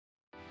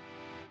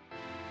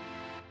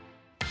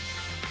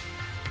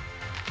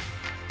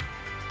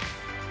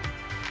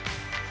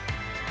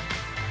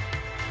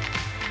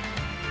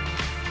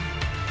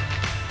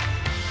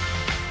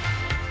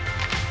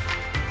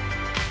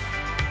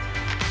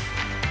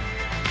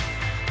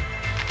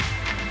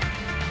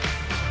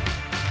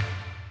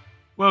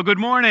Well, good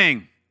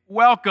morning.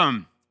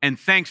 Welcome, and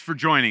thanks for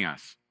joining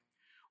us.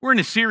 We're in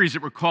a series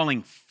that we're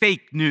calling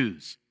Fake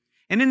News.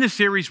 And in this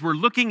series, we're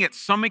looking at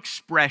some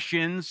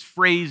expressions,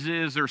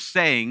 phrases, or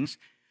sayings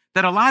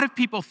that a lot of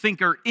people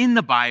think are in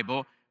the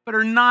Bible, but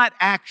are not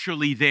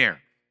actually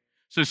there.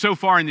 So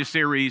far in this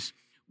series,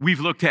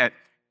 we've looked at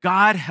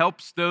God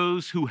helps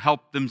those who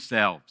help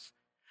themselves.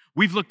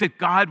 We've looked at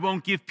God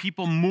won't give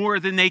people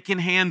more than they can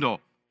handle.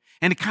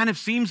 And it kind of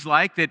seems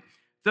like that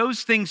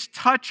those things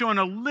touch on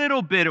a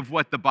little bit of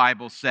what the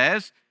Bible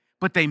says,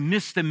 but they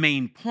miss the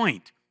main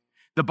point.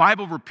 The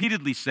Bible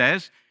repeatedly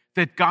says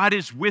that God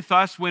is with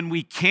us when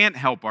we can't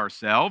help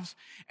ourselves,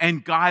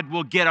 and God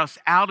will get us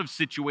out of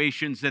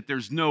situations that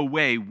there's no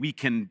way we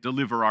can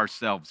deliver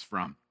ourselves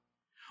from.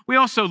 We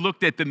also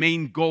looked at the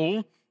main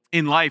goal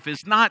in life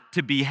is not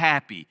to be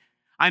happy.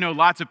 I know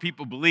lots of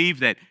people believe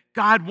that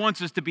God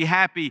wants us to be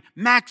happy.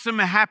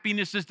 Maximum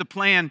happiness is the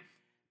plan,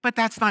 but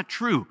that's not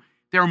true.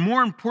 There are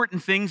more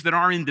important things than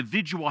our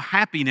individual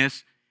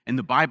happiness, and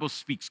the Bible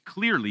speaks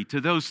clearly to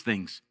those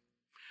things.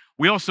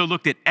 We also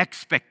looked at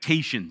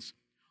expectations.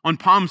 On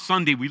Palm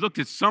Sunday, we looked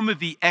at some of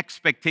the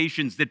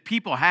expectations that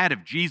people had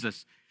of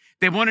Jesus.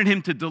 They wanted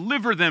him to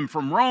deliver them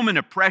from Roman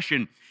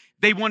oppression.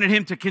 They wanted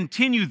him to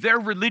continue their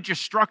religious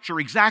structure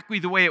exactly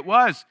the way it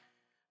was.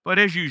 But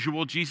as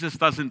usual, Jesus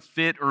doesn't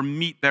fit or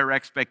meet their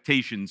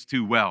expectations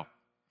too well.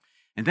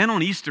 And then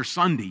on Easter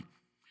Sunday,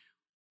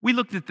 we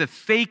looked at the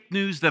fake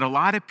news that a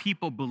lot of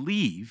people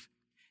believe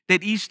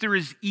that Easter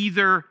is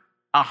either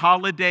a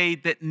holiday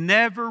that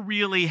never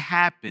really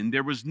happened,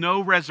 there was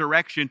no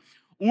resurrection,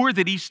 or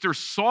that Easter's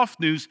soft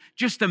news,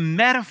 just a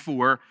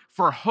metaphor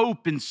for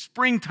hope in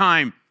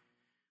springtime,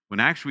 when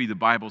actually the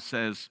Bible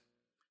says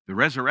the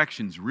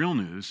resurrection's real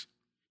news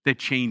that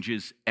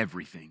changes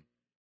everything.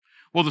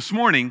 Well, this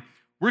morning,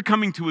 we're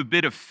coming to a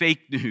bit of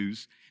fake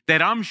news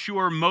that I'm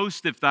sure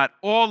most, if not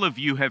all of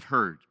you have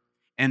heard,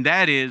 and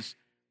that is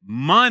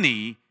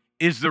money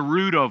is the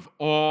root of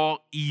all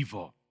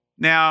evil.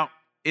 Now,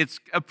 it's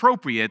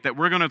appropriate that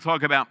we're going to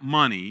talk about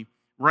money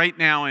right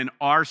now in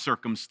our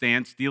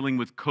circumstance dealing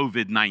with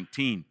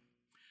COVID-19.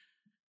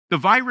 The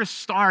virus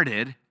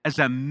started as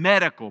a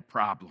medical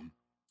problem,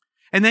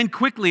 and then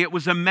quickly it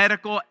was a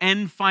medical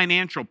and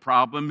financial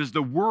problem as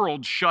the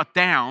world shut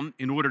down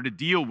in order to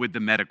deal with the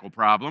medical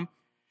problem.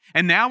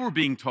 And now we're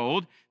being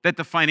told that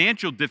the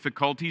financial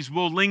difficulties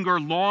will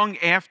linger long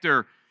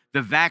after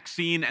the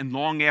vaccine and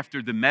long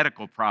after the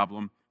medical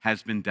problem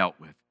has been dealt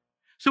with.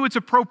 So it's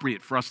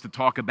appropriate for us to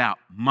talk about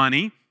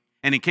money.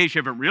 And in case you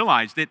haven't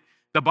realized it,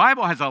 the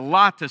Bible has a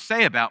lot to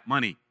say about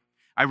money.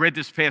 I read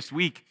this past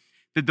week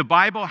that the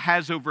Bible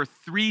has over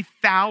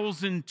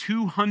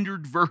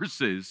 3,200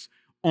 verses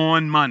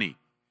on money.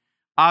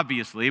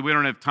 Obviously, we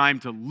don't have time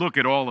to look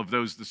at all of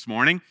those this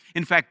morning.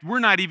 In fact, we're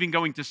not even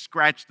going to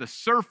scratch the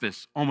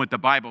surface on what the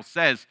Bible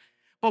says,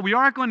 but we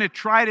are going to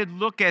try to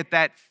look at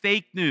that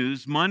fake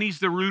news, money's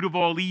the root of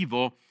all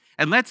evil,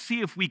 and let's see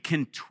if we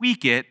can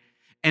tweak it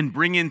and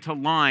bring into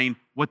line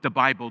what the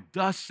Bible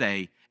does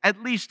say,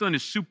 at least on a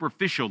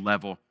superficial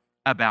level,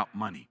 about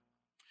money.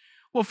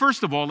 Well,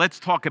 first of all, let's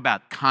talk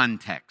about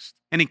context.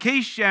 And in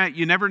case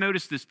you never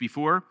noticed this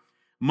before,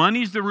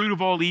 money's the root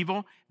of all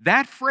evil,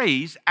 that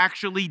phrase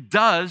actually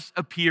does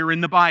appear in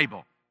the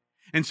Bible.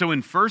 And so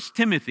in 1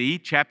 Timothy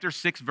chapter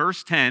 6,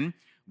 verse 10,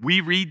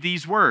 we read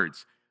these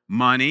words,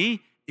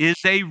 money is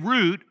a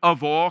root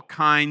of all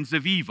kinds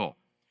of evil.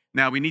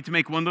 Now, we need to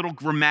make one little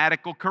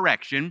grammatical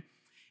correction.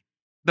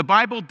 The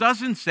Bible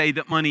doesn't say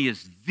that money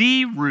is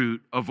the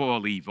root of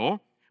all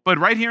evil, but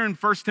right here in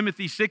 1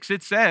 Timothy 6,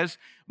 it says,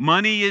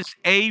 money is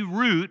a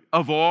root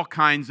of all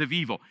kinds of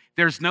evil.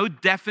 There's no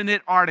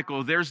definite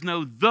article. There's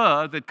no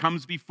the that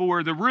comes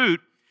before the root,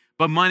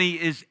 but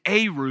money is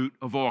a root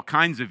of all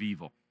kinds of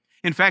evil.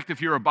 In fact, if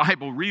you're a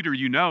Bible reader,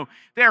 you know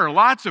there are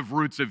lots of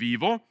roots of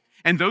evil,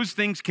 and those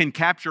things can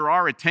capture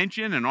our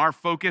attention and our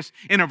focus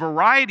in a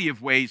variety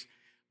of ways.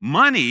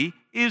 Money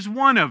is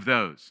one of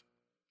those.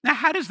 Now,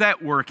 how does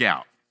that work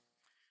out?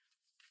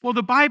 Well,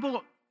 the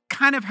Bible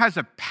kind of has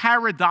a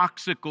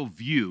paradoxical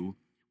view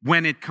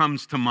when it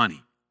comes to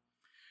money.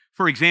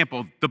 For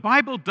example, the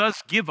Bible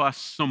does give us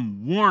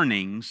some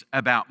warnings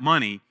about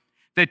money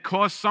that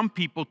cause some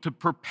people to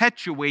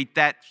perpetuate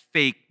that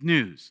fake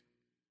news.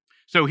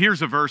 So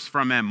here's a verse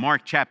from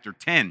Mark chapter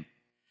 10.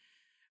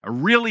 A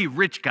really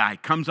rich guy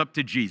comes up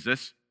to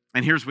Jesus,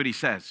 and here's what he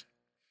says.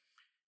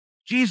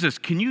 Jesus,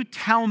 can you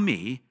tell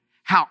me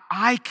how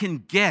I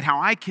can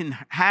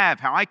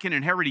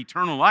inherit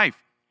eternal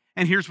life?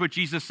 And here's what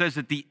Jesus says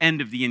at the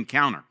end of the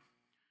encounter.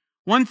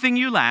 One thing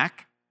you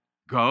lack,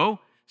 go,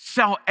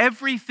 sell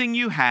everything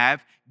you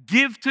have,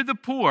 give to the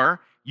poor,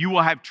 you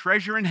will have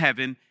treasure in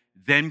heaven,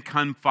 then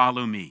come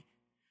follow me.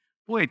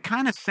 Boy, it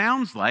kind of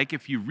sounds like,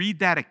 if you read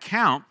that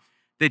account,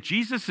 that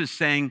Jesus is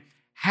saying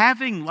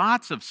having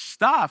lots of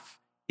stuff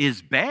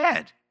is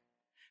bad.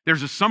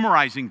 There's a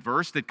summarizing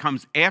verse that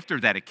comes after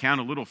that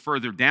account a little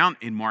further down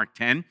in Mark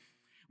 10,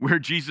 where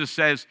Jesus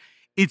says,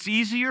 it's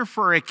easier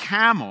for a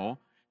camel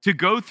to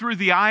go through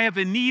the eye of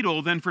a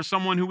needle than for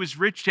someone who is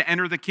rich to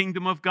enter the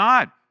kingdom of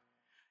God.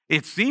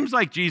 It seems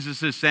like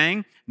Jesus is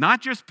saying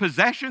not just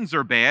possessions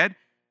are bad,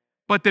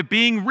 but that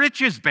being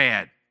rich is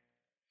bad.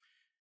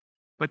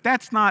 But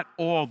that's not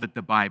all that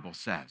the Bible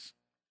says.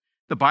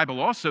 The Bible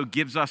also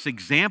gives us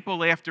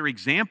example after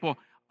example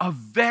of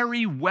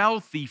very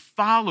wealthy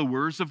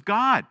followers of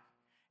God.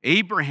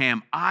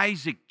 Abraham,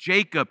 Isaac,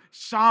 Jacob,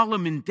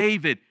 Solomon,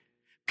 David,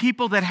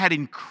 people that had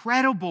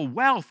incredible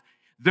wealth.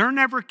 They're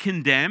never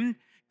condemned.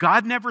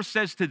 God never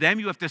says to them,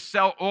 you have to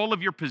sell all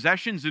of your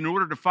possessions in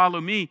order to follow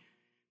me.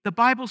 The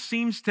Bible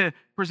seems to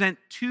present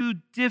two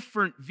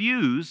different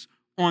views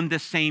on the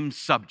same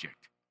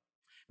subject.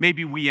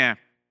 Maybe we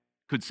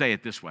could say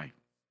it this way.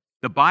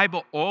 The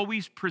Bible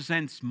always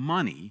presents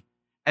money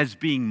as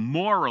being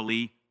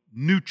morally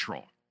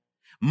neutral.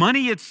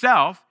 Money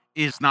itself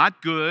is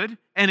not good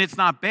and it's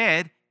not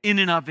bad in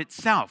and of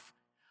itself.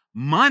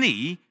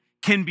 Money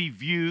can be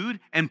viewed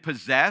and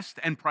possessed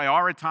and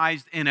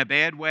prioritized in a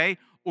bad way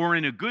or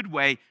in a good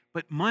way,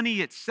 but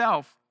money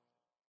itself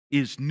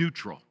is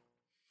neutral.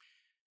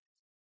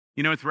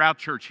 You know, throughout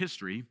church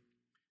history,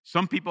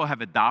 some people have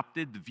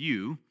adopted the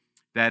view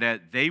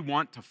that they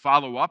want to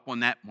follow up on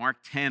that Mark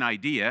 10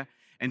 idea,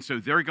 and so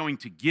they're going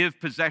to give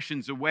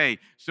possessions away.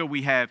 So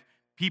we have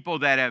people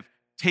that have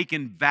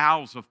taken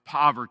vows of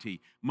poverty,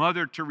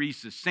 Mother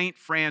Teresa, St.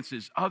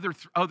 Francis,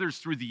 others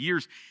through the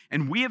years,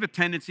 and we have a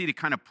tendency to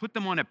kind of put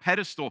them on a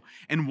pedestal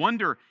and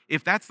wonder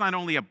if that's not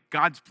only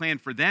God's plan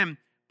for them,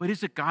 but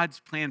is it God's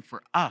plan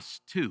for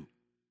us too?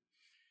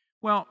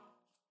 Well,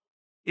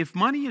 if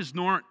money is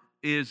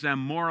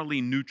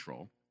morally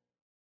neutral,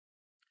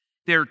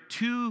 there are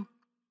two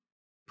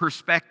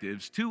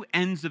perspectives, two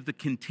ends of the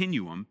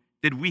continuum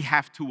that we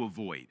have to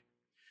avoid.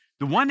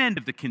 The one end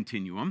of the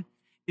continuum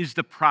is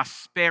the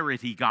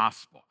prosperity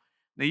gospel.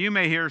 Now, you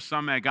may hear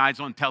some guys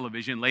on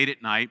television late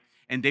at night,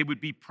 and they would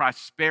be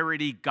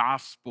prosperity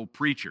gospel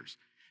preachers.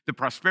 The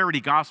prosperity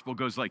gospel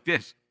goes like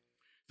this.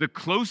 The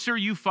closer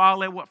you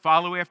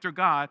follow after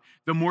God,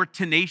 the more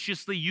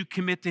tenaciously you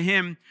commit to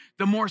Him,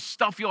 the more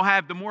stuff you'll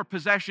have, the more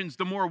possessions,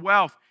 the more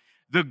wealth.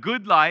 The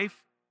good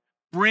life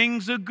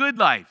brings a good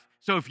life.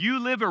 So if you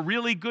live a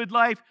really good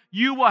life,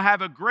 you will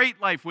have a great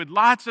life with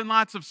lots and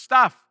lots of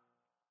stuff.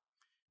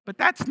 But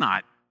that's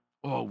not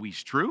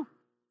always true.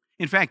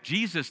 In fact,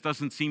 Jesus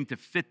doesn't seem to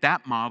fit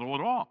that model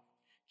at all.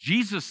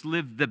 Jesus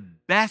lived the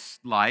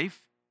best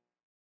life,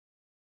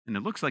 and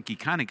it looks like he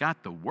kind of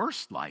got the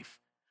worst life.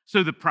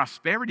 So the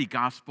prosperity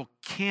gospel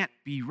can't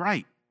be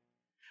right.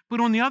 But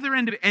on the other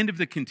end of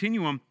the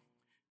continuum,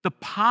 the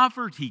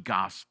poverty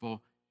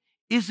gospel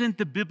isn't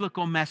the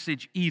biblical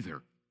message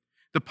either.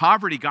 The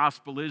poverty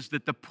gospel is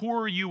that the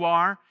poorer you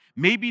are,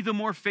 maybe the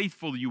more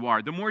faithful you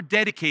are, the more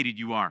dedicated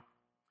you are.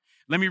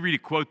 Let me read a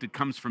quote that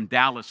comes from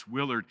Dallas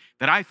Willard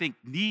that I think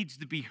needs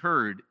to be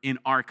heard in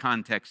our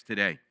context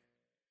today.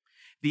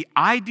 The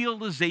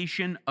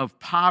idealization of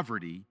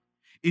poverty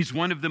is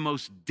one of the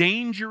most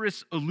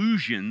dangerous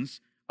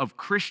illusions of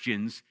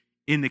Christians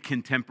in the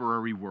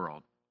contemporary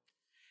world.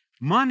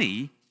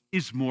 Money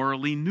is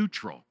morally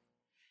neutral,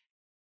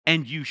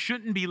 and you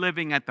shouldn't be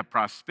living at the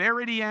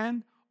prosperity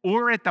end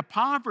or at the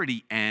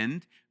poverty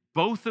end.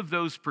 Both of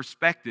those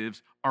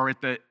perspectives are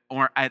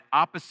at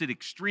opposite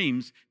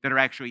extremes that are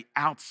actually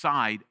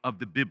outside of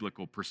the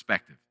biblical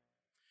perspective.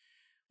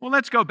 Well,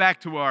 let's go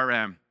back to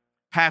our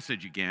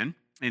passage again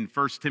in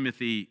 1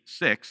 Timothy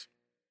 6.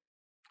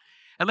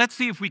 And let's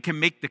see if we can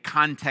make the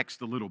context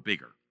a little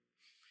bigger.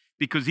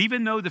 Because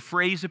even though the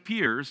phrase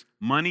appears,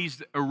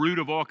 money's a root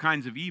of all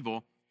kinds of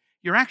evil,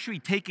 you're actually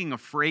taking a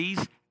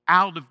phrase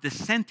out of the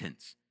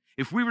sentence.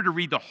 If we were to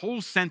read the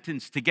whole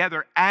sentence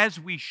together as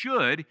we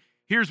should,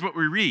 here's what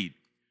we read.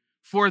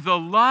 For the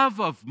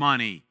love of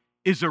money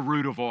is a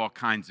root of all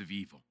kinds of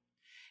evil.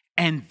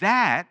 And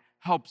that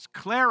helps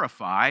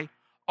clarify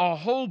a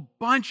whole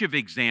bunch of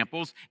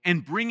examples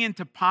and bring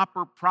into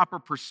proper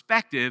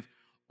perspective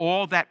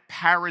all that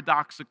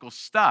paradoxical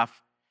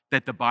stuff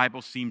that the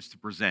Bible seems to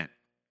present.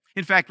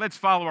 In fact, let's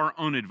follow our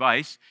own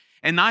advice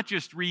and not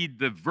just read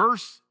the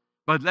verse,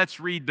 but let's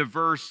read the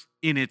verse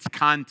in its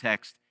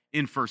context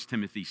in 1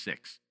 Timothy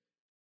 6.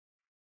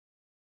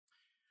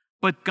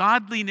 But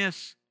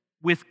godliness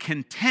with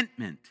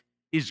contentment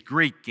is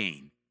great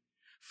gain,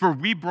 for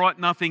we brought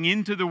nothing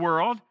into the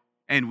world,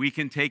 and we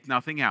can take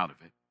nothing out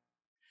of it.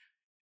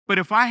 But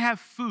if I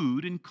have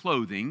food and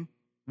clothing,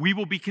 we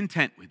will be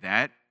content with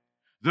that.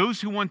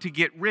 Those who want to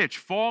get rich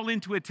fall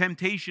into a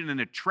temptation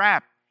and a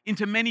trap,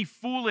 into many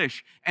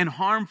foolish and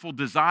harmful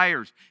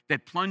desires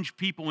that plunge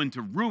people into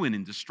ruin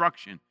and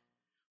destruction.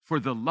 For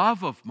the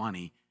love of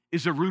money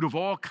is a root of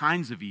all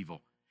kinds of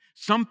evil.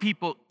 Some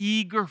people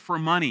eager for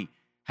money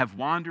have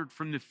wandered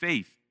from the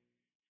faith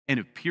and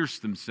have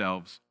pierced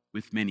themselves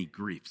with many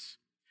griefs.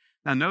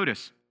 Now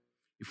notice,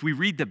 if we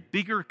read the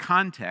bigger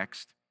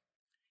context,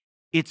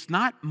 it's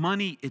not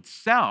money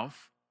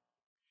itself,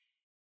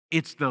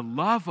 it's the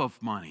love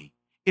of money.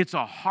 It's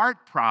a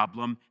heart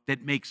problem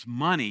that makes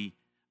money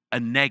a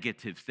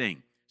negative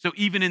thing. So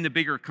even in the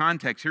bigger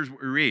context, here's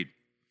what we read.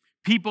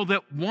 People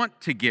that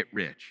want to get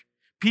rich,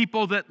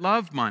 people that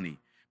love money,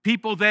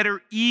 people that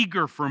are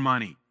eager for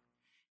money.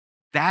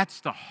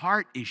 That's the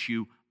heart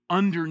issue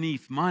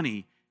underneath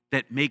money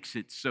that makes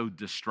it so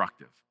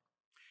destructive.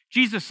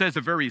 Jesus says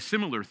a very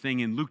similar thing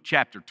in Luke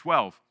chapter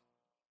 12.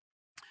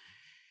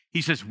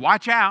 He says,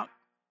 watch out,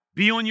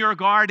 be on your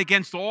guard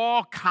against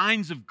all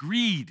kinds of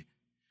greed.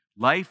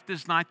 Life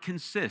does not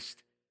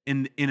consist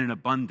in an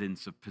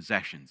abundance of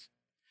possessions.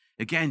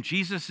 Again,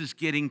 Jesus is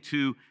getting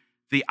to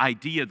the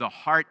idea, the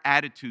heart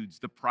attitudes,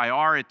 the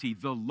priority,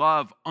 the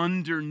love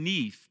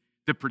underneath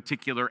the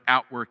particular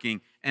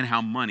outworking and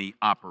how money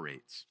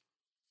operates.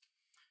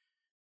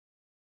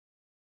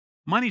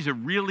 Money's a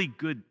really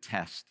good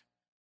test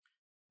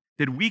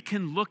that we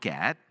can look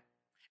at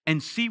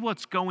and see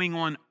what's going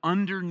on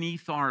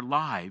underneath our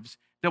lives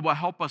that will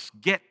help us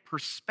get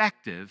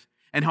perspective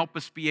and help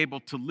us be able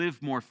to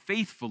live more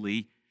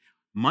faithfully.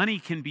 Money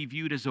can be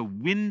viewed as a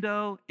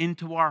window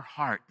into our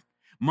heart.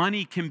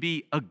 Money can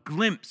be a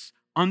glimpse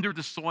under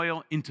the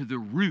soil into the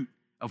root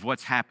of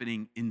what's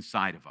happening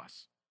inside of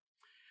us.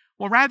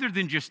 Well, rather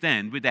than just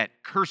end with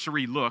that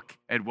cursory look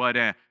at what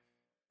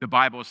the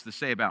Bible has to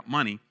say about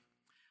money,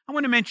 I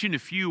want to mention a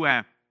few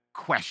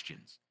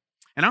questions.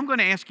 And I'm going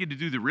to ask you to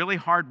do the really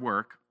hard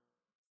work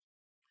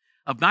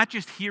of not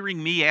just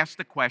hearing me ask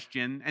the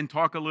question and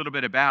talk a little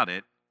bit about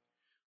it.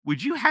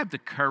 Would you have the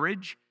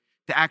courage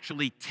to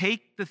actually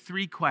take the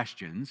 3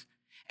 questions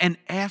and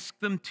ask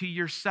them to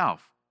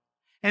yourself?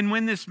 And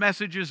when this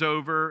message is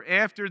over,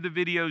 after the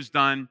video's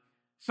done,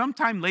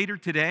 sometime later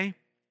today,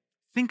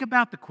 think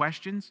about the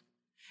questions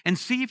and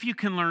see if you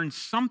can learn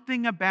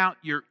something about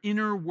your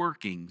inner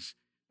workings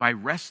by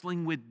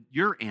wrestling with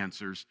your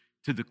answers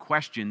to the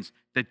questions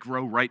that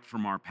grow right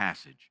from our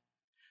passage.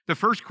 The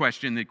first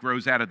question that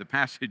grows out of the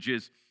passage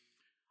is,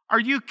 are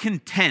you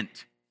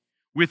content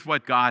with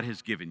what God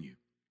has given you?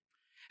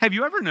 Have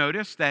you ever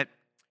noticed that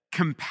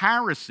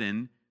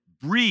comparison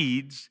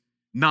breeds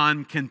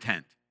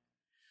non-content?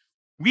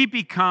 We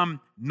become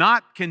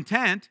not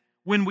content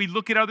when we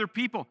look at other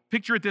people.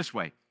 Picture it this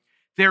way.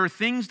 There are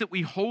things that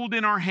we hold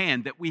in our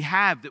hand, that we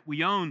have, that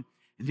we own,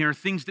 and there are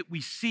things that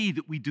we see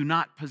that we do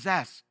not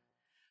possess.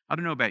 I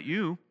don't know about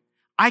you.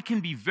 I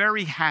can be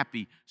very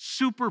happy,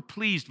 super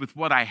pleased with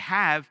what I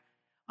have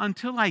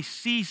until I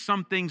see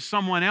something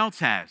someone else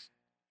has.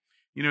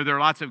 You know, there are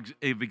lots of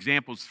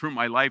examples through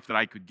my life that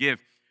I could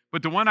give,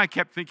 but the one I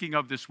kept thinking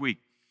of this week,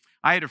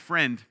 I had a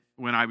friend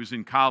when I was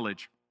in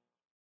college.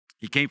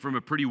 He came from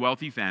a pretty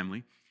wealthy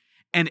family,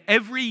 and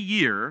every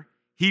year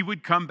he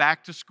would come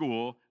back to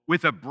school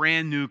with a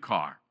brand new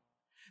car.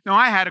 Now,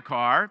 I had a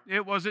car.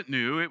 It wasn't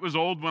new. It was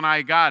old when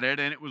I got it,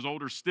 and it was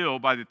older still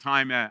by the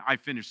time I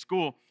finished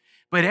school.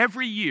 But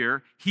every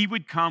year, he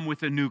would come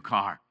with a new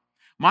car.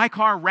 My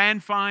car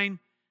ran fine,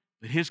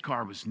 but his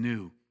car was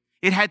new.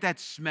 It had that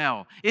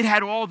smell. It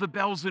had all the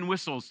bells and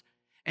whistles.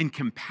 And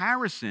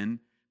comparison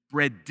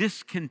bred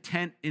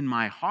discontent in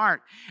my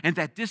heart. And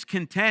that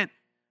discontent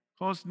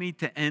caused me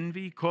to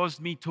envy,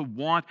 caused me to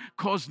want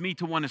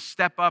to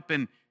step up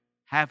and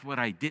have what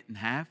I didn't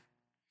have.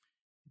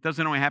 It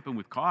doesn't only happen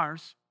with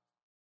cars.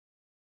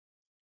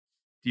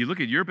 Do you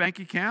look at your bank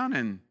account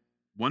and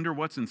wonder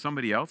what's in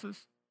somebody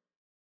else's?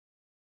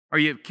 Are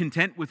you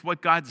content with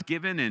what God's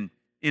given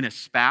in a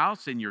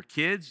spouse, in your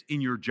kids,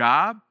 in your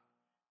job,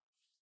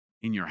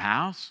 in your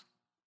house?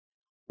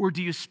 Or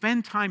do you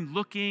spend time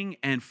looking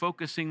and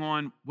focusing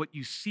on what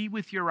you see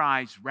with your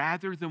eyes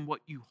rather than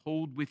what you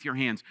hold with your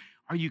hands?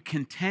 Are you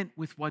content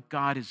with what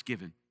God has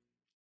given?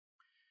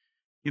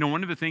 You know,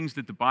 one of the things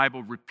that the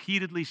Bible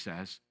repeatedly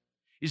says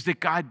is that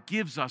God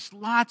gives us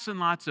lots and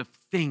lots of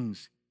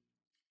things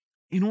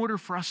in order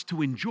for us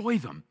to enjoy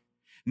them.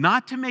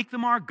 Not to make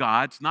them our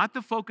gods, not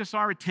to focus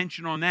our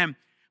attention on them,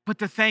 but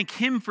to thank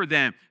Him for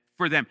them,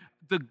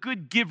 the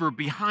good giver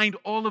behind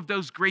all of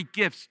those great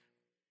gifts.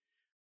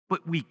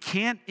 But we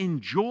can't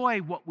enjoy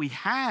what we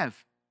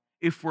have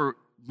if we're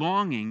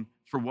longing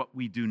for what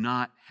we do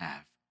not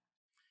have.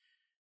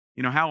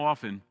 You know, how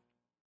often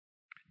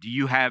do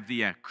you have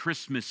the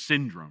Christmas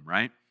syndrome,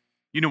 right?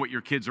 You know what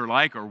your kids are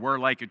like or were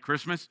like at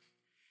Christmas.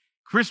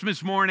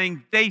 Christmas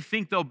morning, they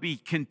think they'll be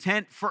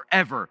content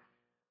forever.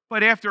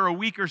 But after a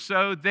week or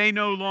so, they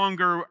no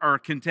longer are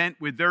content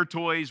with their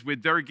toys,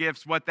 with their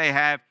gifts, what they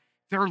have.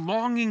 They're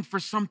longing for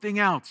something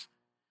else.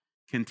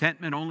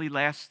 Contentment only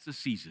lasts a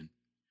season.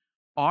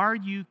 Are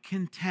you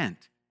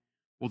content?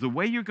 Well, the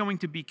way you're going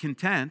to be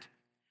content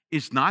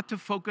is not to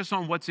focus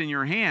on what's in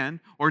your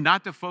hand or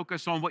not to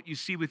focus on what you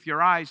see with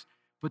your eyes,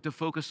 but to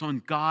focus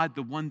on God,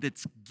 the one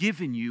that's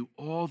given you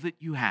all that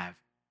you have.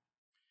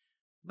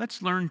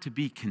 Let's learn to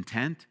be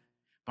content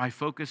by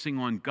focusing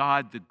on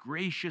God, the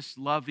gracious,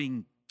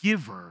 loving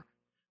giver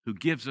who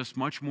gives us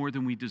much more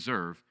than we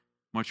deserve,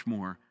 much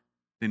more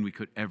than we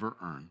could ever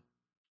earn.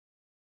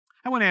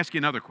 I want to ask you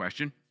another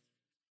question,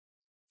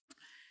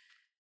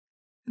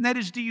 and that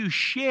is, do you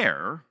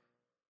share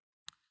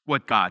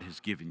what God has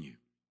given you?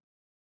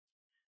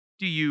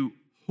 Do you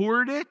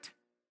hoard it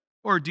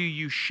or do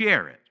you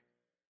share it?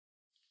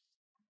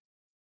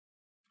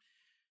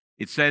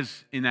 It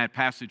says in that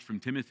passage from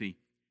Timothy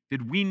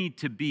that we need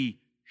to be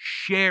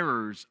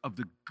sharers of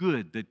the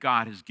good that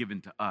God has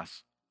given to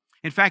us.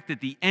 In fact, at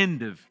the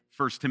end of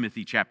 1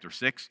 Timothy chapter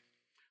 6.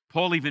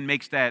 Paul even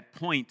makes that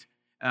point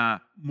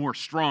more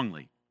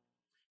strongly.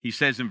 He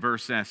says in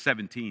verse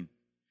 17,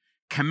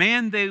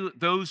 "Command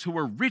those who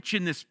are rich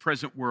in this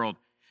present world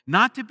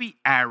not to be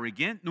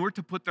arrogant, nor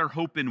to put their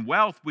hope in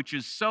wealth, which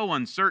is so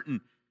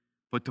uncertain,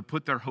 but to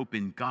put their hope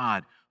in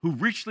God, who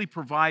richly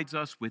provides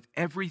us with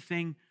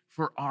everything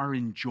for our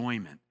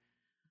enjoyment."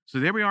 So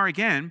there we are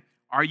again.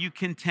 Are you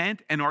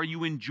content and are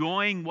you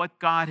enjoying what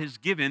God has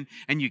given?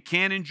 And you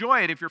can't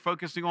enjoy it if you're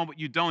focusing on what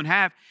you don't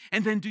have.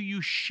 And then do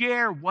you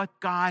share what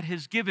God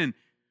has given,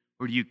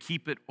 or do you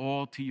keep it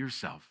all to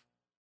yourself?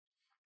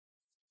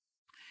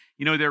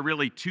 You know, there are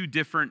really two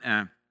different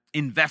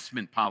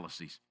investment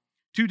policies,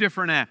 two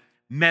different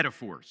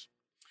metaphors.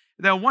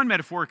 Now, one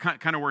metaphor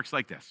kind of works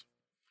like this.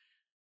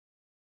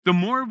 The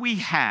more we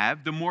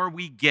have, the more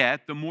we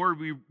get, the more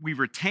we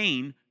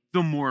retain,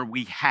 the more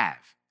we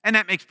have. And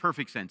that makes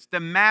perfect sense. The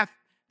math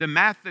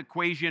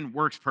equation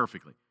works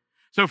perfectly.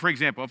 So, for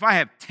example, if I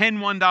have 10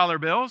 $1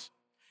 bills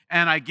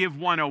and I give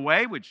one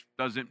away, which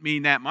doesn't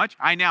mean that much,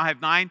 I now have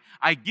 9.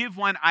 I give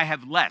one, I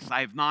have less.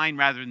 I have 9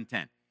 rather than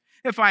 10.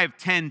 If I have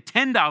 10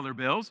 $10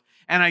 bills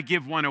and I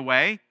give one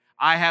away,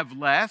 I have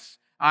less.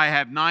 I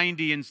have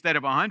 90 instead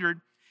of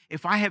 100.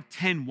 If I have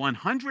 10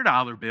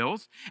 $100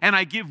 bills and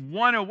I give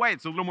one away,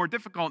 it's a little more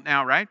difficult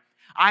now, right?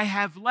 I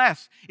have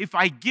less. If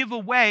I give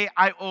away,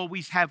 I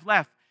always have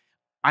left.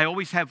 I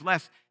always have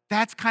less.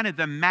 That's kind of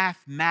the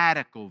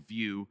mathematical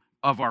view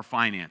of our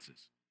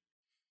finances.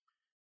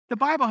 The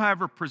Bible,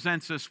 however,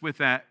 presents us with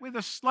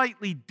a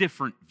slightly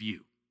different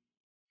view.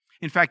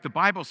 In fact, the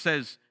Bible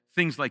says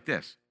things like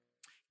this: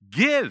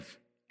 "Give,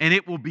 and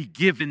it will be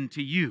given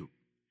to you."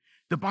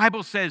 The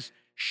Bible says,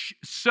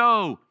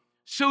 "Sow,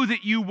 so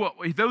that you will,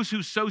 those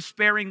who sow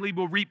sparingly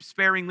will reap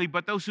sparingly,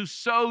 but those who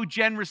sow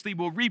generously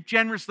will reap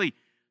generously."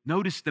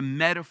 Notice the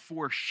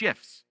metaphor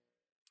shifts.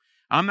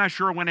 I'm not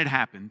sure when it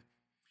happened,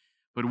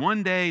 but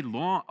one day,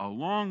 a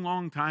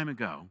long time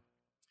ago,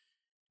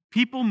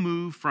 people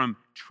moved from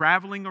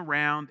traveling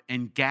around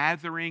and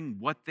gathering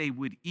what they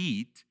would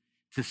eat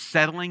to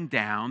settling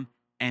down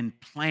and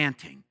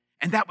planting.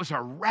 And that was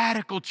a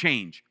radical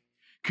change.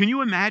 Can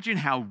you imagine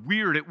how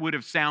weird it would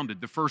have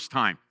sounded the first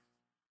time?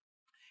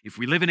 If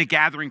we live in a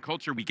gathering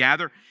culture, we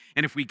gather,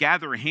 and if we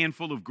gather a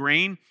handful of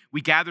grain,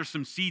 we gather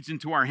some seeds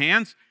into our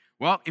hands.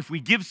 Well, if we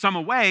give some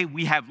away,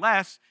 we have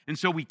less, and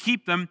so we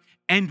keep them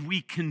and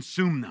we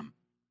consume them.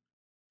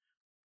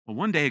 Well,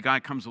 one day a guy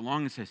comes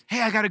along and says,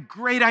 "Hey, I got a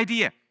great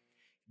idea.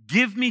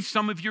 Give me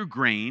some of your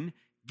grain,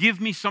 give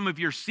me some of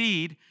your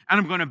seed, and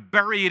I'm going to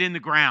bury it in the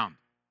ground."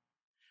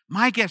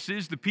 My guess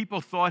is the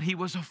people thought he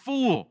was a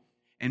fool,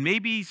 and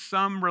maybe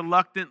some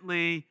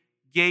reluctantly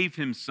gave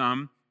him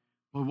some.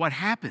 But what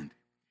happened?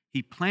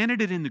 He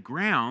planted it in the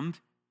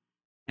ground,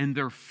 and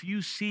their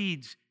few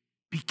seeds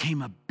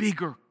became a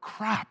bigger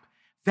crop.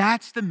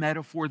 That's the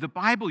metaphor the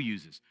Bible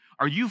uses.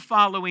 Are you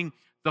following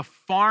the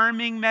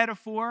farming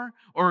metaphor,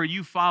 or are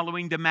you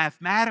following the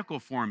mathematical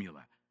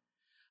formula?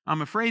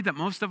 I'm afraid that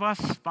most of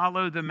us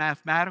follow the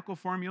mathematical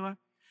formula.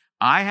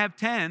 I have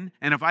 10,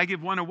 and if I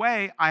give one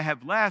away, I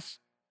have less.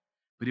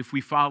 But if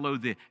we follow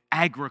the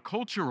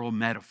agricultural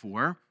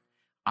metaphor,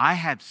 I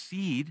have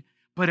seed,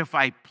 but if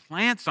I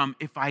plant some,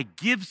 if I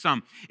give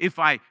some, if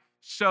I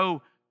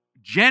sow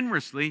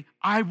generously,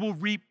 I will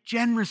reap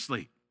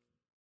generously.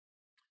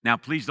 Now,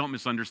 please don't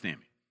misunderstand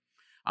me.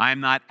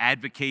 I'm not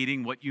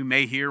advocating what you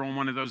may hear on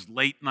one of those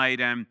late night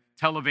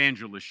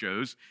televangelist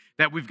shows,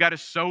 that we've got to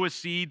sow a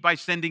seed by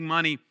sending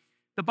money.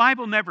 The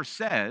Bible never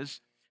says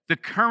the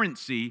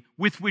currency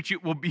with which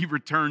it will be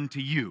returned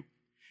to you.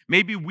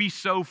 Maybe we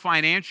sow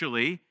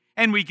financially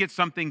and we get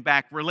something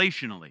back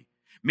relationally.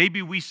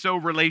 Maybe we sow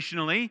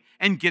relationally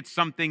and get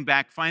something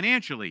back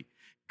financially.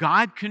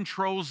 God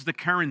controls the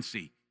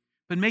currency.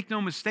 But make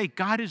no mistake,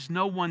 God is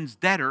no one's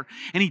debtor,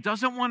 and He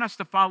doesn't want us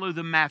to follow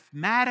the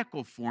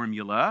mathematical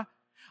formula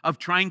of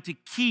trying to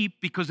keep,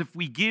 because if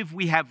we give,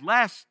 we have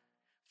less.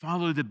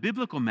 Follow the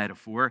biblical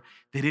metaphor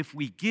that if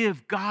we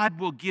give, God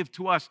will give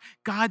to us.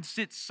 God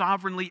sits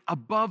sovereignly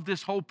above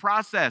this whole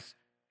process,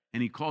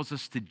 and He calls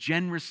us to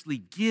generously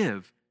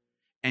give,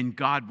 and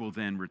God will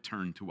then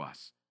return to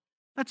us.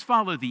 Let's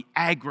follow the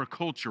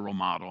agricultural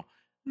model,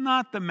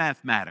 not the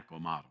mathematical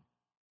model.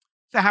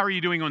 So how are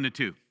you doing on the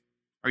two?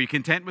 Are you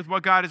content with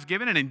what God has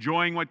given and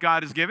enjoying what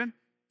God has given?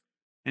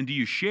 And do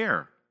you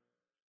share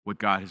what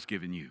God has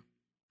given you?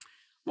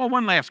 Well,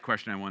 one last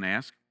question I want to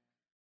ask.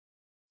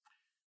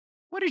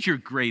 What is your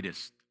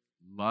greatest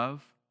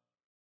love?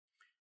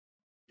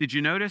 Did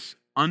you notice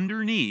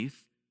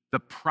underneath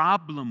the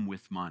problem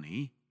with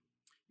money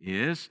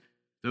is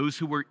those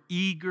who are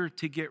eager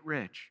to get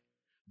rich,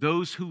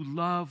 those who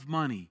love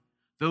money,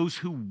 those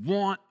who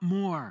want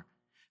more.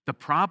 The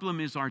problem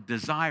is our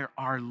desire,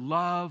 our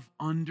love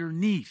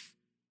underneath.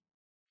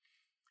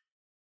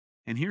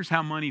 And here's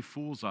how money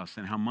fools us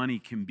and how money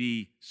can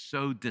be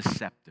so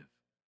deceptive.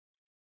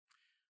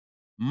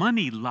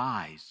 Money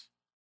lies.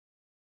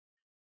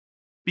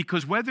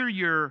 Because whether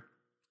you're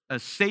a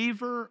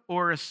saver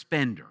or a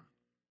spender,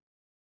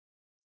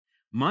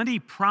 money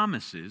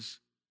promises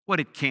what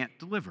it can't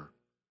deliver.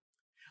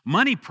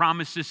 Money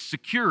promises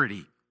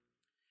security.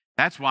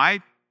 That's why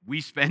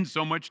we spend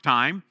so much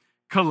time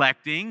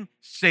collecting,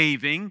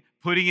 saving,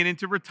 putting it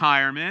into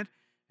retirement.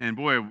 And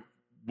boy,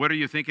 what are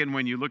you thinking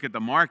when you look at the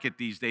market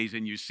these days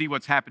and you see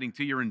what's happening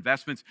to your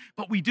investments?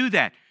 But we do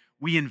that.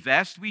 We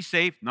invest, we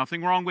save.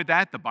 Nothing wrong with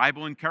that. The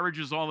Bible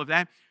encourages all of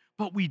that.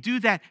 But we do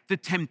that. The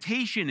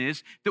temptation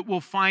is that we'll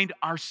find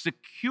our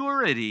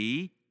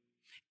security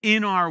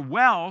in our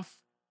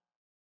wealth,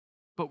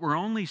 but we're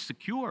only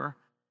secure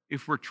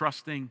if we're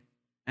trusting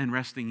and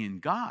resting in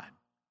God.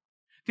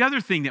 The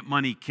other thing that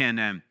money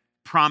can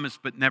promise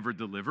but never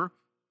deliver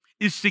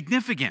is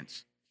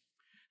significance.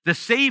 The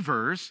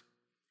savers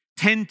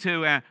tend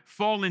to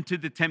fall into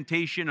the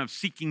temptation of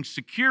seeking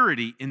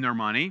security in their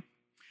money.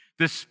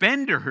 The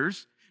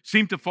spenders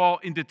seem to fall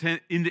into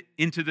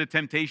the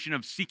temptation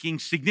of seeking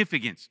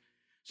significance.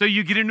 So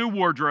you get a new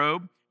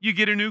wardrobe, you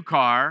get a new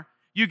car,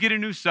 you get a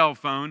new cell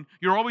phone,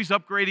 you're always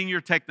upgrading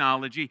your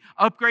technology,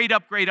 upgrade,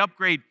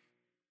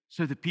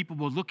 so that people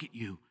will look at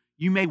you.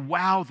 You may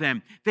wow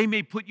them. They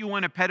may put you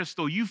on a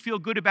pedestal. You feel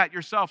good about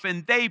yourself,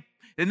 and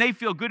they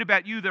feel good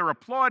about you. They're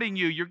applauding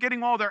you. You're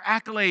getting all their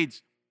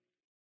accolades.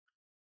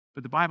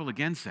 But the Bible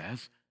again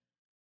says,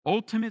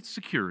 ultimate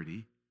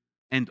security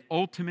and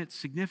ultimate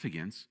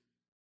significance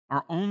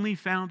are only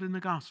found in the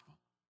gospel.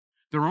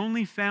 They're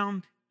only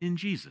found in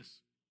Jesus.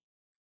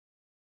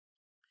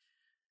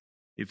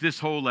 If this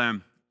whole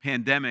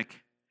pandemic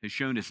has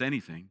shown us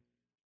anything,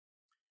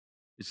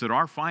 it's that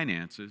our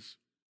finances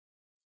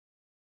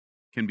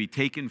can be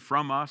taken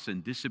from us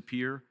and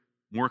disappear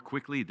more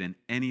quickly than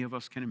any of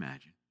us can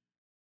imagine.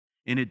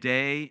 In a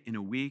day, in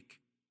a week,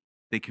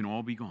 they can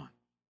all be gone.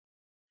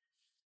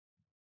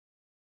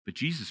 But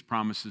Jesus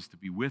promises to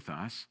be with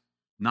us,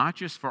 not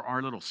just for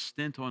our little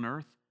stint on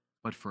earth,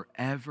 but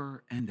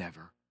forever and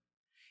ever.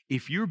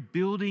 If you're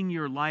building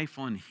your life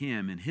on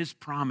Him and His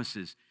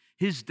promises,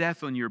 His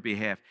death on your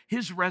behalf,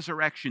 His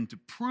resurrection to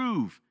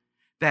prove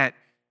that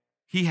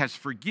He has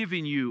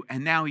forgiven you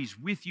and now He's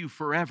with you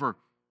forever,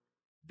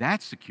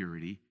 that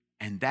security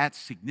and that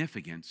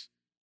significance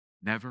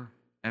never,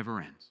 ever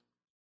ends.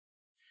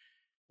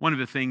 One of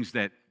the things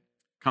that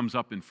comes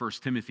up in 1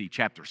 Timothy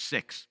chapter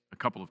 6 a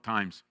couple of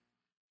times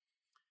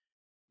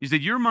is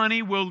that your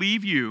money will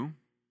leave you,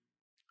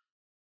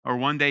 or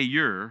one day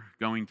you're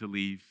going to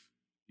leave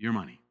your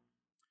money.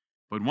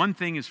 But one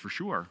thing is for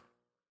sure,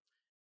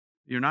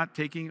 you're not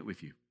taking it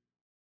with you.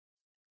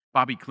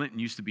 Bobby Clinton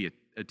used to be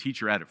a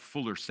teacher at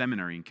Fuller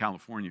Seminary in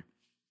California.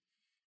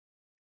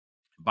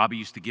 Bobby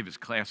used to give his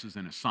classes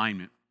an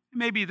assignment.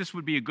 Maybe this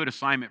would be a good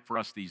assignment for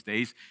us these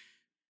days.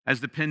 As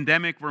the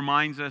pandemic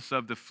reminds us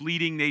of the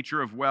fleeting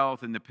nature of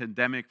wealth, and the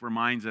pandemic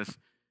reminds us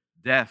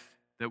death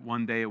that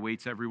one day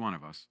awaits every one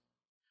of us.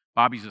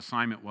 Bobby's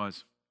assignment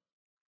was,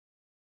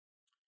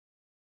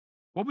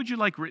 what would you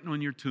like written on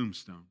your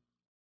tombstone?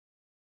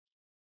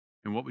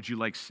 And what would you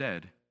like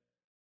said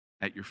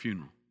at your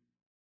funeral?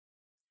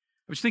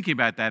 I was thinking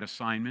about that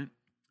assignment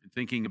and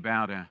thinking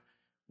about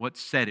what's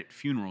said at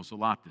funerals a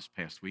lot this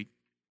past week.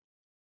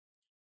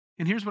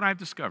 And here's what I've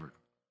discovered.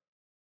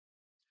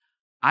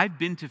 I've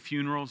been to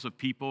funerals of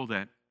people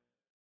that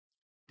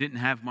didn't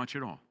have much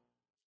at all.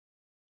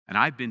 And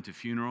I've been to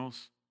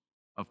funerals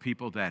of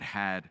people that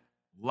had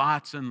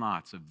lots and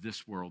lots of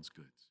this world's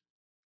goods.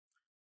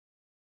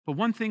 But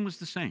one thing was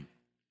the same.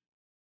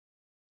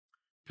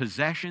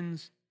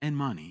 Possessions and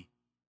money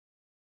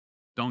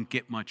don't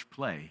get much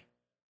play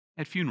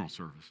at funeral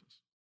services.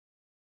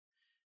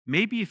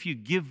 Maybe if you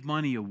give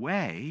money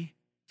away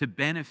to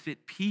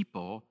benefit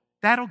people,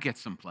 that'll get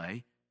some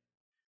play.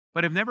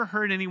 But I've never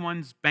heard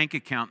anyone's bank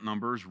account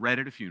numbers read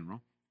at a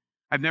funeral.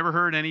 I've never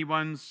heard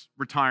anyone's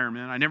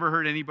retirement. I never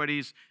heard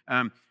anybody's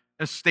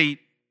estate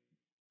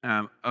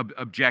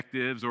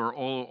objectives or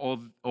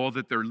all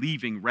that they're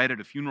leaving read at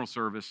a funeral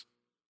service.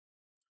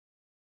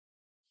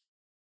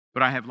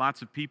 But I have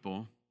lots of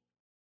people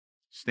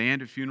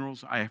stand at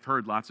funerals. I have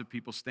heard lots of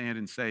people stand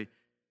and say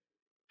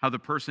how the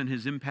person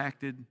has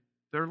impacted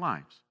their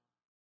lives.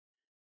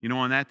 You know,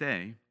 on that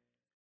day,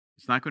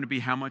 it's not going to be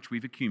how much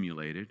we've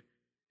accumulated.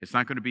 It's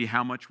not going to be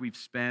how much we've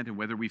spent and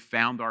whether we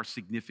found our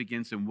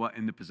significance in what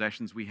in the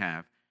possessions we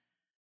have.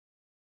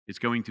 It's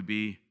going to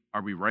be,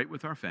 are we right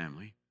with our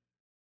family?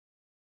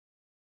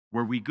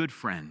 Were we good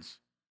friends?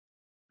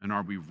 And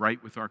are we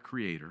right with our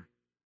Creator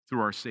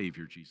through our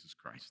Savior, Jesus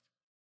Christ?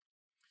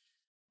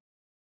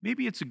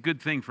 Maybe it's a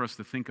good thing for us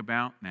to think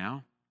about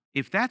now.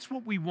 If that's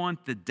what we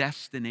want the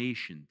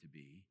destination to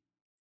be,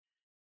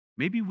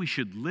 maybe we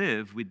should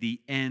live with the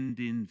end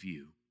in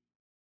view.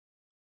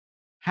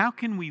 How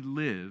can we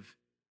live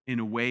in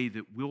a way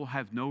that we'll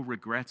have no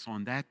regrets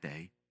on that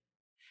day?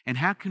 And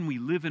how can we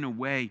live in a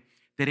way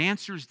that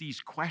answers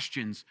these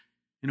questions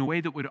in a way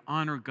that would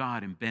honor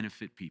God and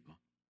benefit people?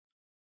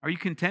 Are you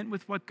content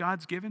with what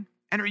God's given?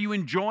 And are you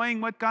enjoying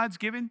what God's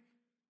given?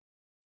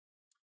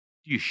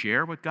 Do you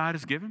share what God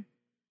has given?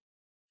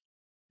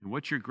 And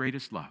what's your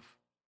greatest love?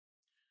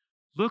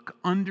 Look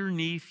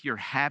underneath your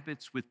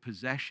habits with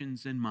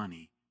possessions and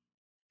money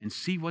and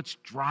see what's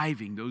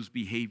driving those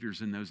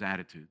behaviors and those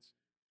attitudes.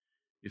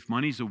 If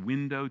money's a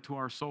window to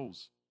our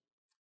souls,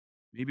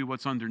 maybe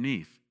what's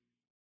underneath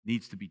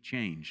needs to be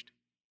changed.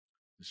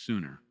 The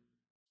sooner,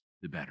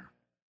 the better.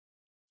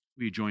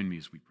 Will you join me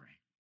as we pray?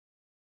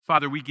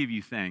 Father, we give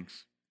you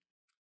thanks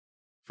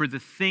for the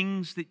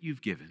things that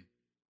you've given.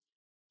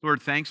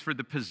 Lord, thanks for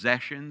the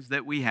possessions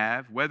that we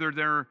have, whether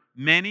they're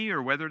many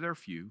or whether they're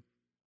few.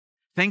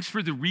 Thanks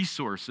for the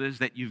resources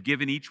that you've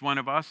given each one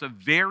of us of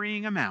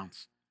varying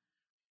amounts.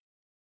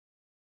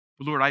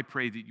 But Lord, I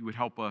pray that you would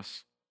help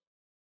us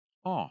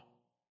all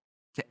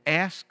to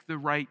ask the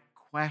right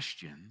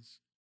questions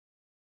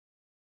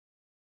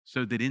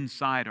so that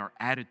inside our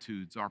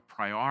attitudes, our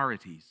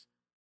priorities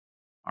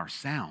are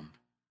sound.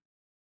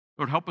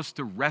 Lord, help us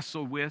to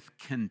wrestle with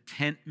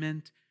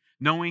contentment,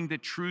 knowing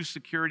that true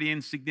security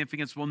and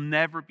significance will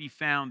never be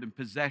found in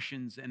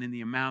possessions and in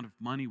the amount of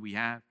money we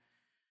have.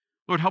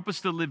 Lord, help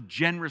us to live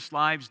generous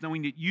lives,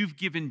 knowing that you've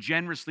given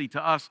generously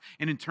to us,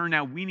 and in turn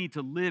now we need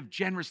to live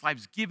generous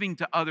lives, giving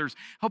to others.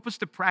 Help us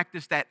to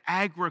practice that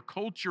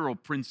agricultural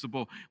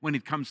principle when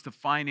it comes to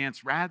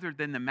finance rather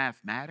than the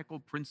mathematical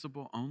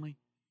principle only.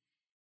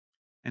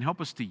 And help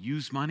us to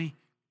use money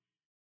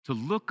to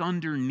look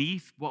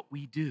underneath what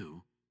we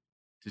do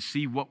to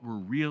see what we're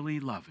really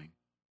loving.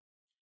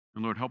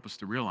 And Lord, help us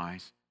to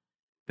realize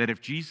that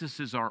if Jesus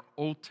is our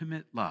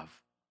ultimate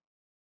love,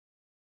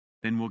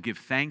 then we'll give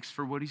thanks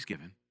for what he's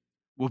given.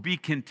 We'll be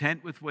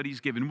content with what he's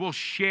given. We'll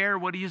share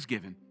what he has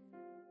given.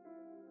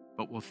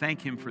 But we'll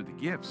thank him for the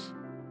gifts.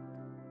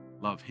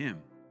 Love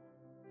him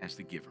as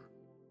the giver.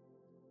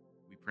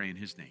 We pray in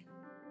his name.